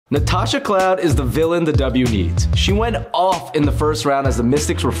Natasha Cloud is the villain the W needs. She went off in the first round as the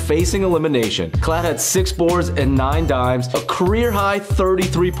Mystics were facing elimination. Cloud had 6 boards and 9 dimes, a career-high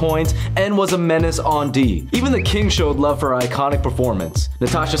 33 points, and was a menace on D. Even the King showed love for her iconic performance.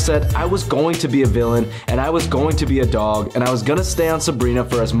 Natasha said, "I was going to be a villain, and I was going to be a dog, and I was gonna stay on Sabrina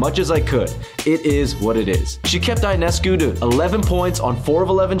for as much as I could. It is what it is." She kept Ionescu to 11 points on 4 of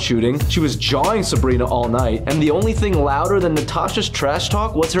 11 shooting. She was jawing Sabrina all night, and the only thing louder than Natasha's trash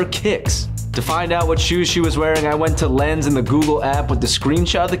talk was her kicks. To find out what shoes she was wearing, I went to Lens in the Google app with the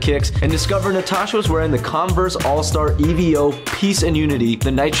screenshot of the kicks and discovered Natasha was wearing the Converse All-Star EVO Peace and Unity the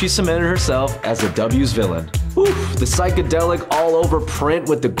night she cemented herself as the W's villain. Oof, the psychedelic all-over print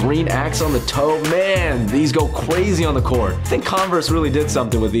with the green axe on the toe. Man, these go crazy on the court. I think Converse really did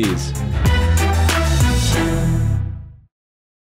something with these.